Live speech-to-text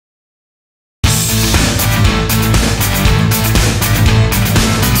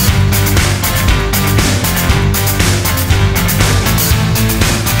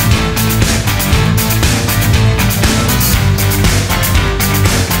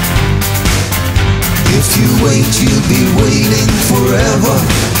you wait, you'll be waiting forever.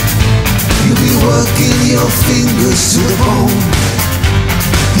 You'll be working your fingers to the bone.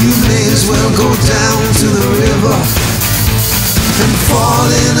 You may as well go down to the river and fall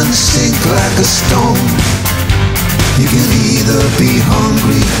in and sink like a stone. You can either be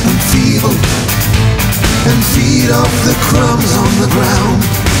hungry and feeble and feed off the crumbs on the ground,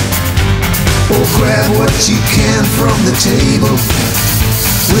 or grab what you can from the table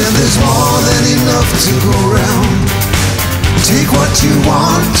when there's more than enough to go round. Take what you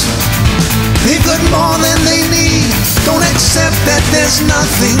want, they've got more than they need. Don't accept that there's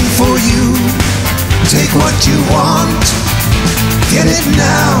nothing for you. Take what you want, get it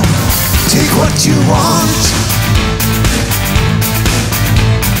now. Take what you want.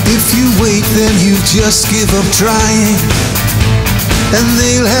 If you wait, then you just give up trying, and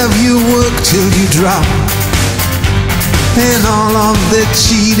they'll have you work till you drop. And all of the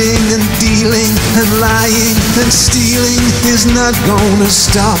cheating and dealing and lying and stealing is not gonna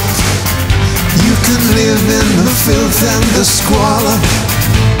stop. You can live in the filth and the squalor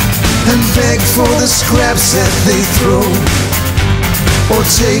and beg for the scraps that they throw, or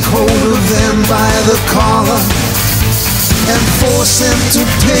take hold of them by the collar and force them to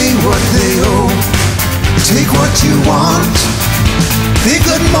pay what they owe. Take what you want, they've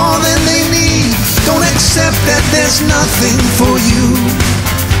got more than they need. Don't accept that there's nothing for you.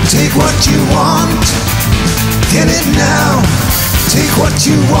 Take what you want, get it now. Take what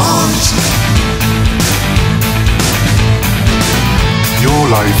you want. Your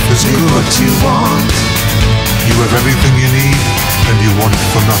life is Take good. what you want. You have everything you need, and you want it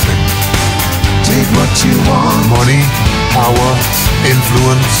for nothing. Take what you want. Money, power,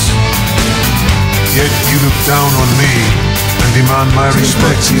 influence. Yet you look down on me and demand my Take respect.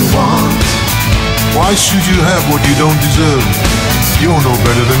 what you want. Why should you have what you don't deserve? You're no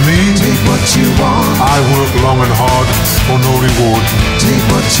better than me. Take what you want. I work long and hard for no reward, Take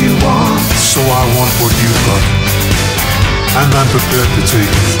what you want. so I want what you've got, and I'm prepared to take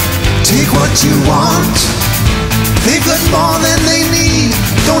it. Take what you want. They've got more than they need.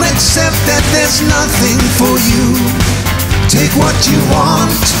 Don't accept that there's nothing for you. Take what you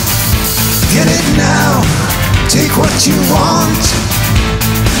want, get it now. Take what you want.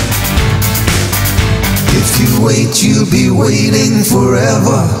 If you wait, you'll be waiting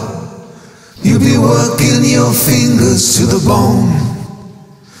forever. You'll be working your fingers to the bone.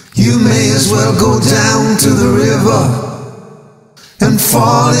 You may as well go down to the river and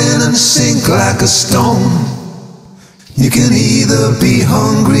fall in and sink like a stone. You can either be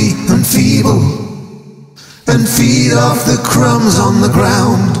hungry and feeble and feed off the crumbs on the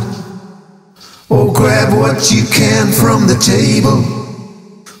ground, or grab what you can from the table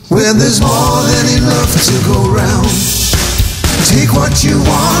where there's more than enough to go round. Take what you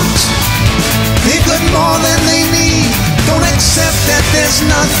want, they've got more than they need. Don't accept that there's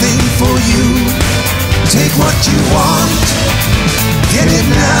nothing for you. Take what you want, get it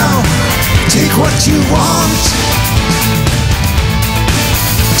now. Take what you want.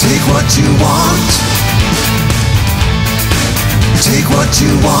 Take what you want. Take what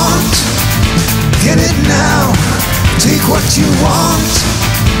you want, get it now. Take what you want.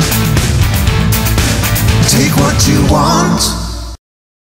 Take what you want.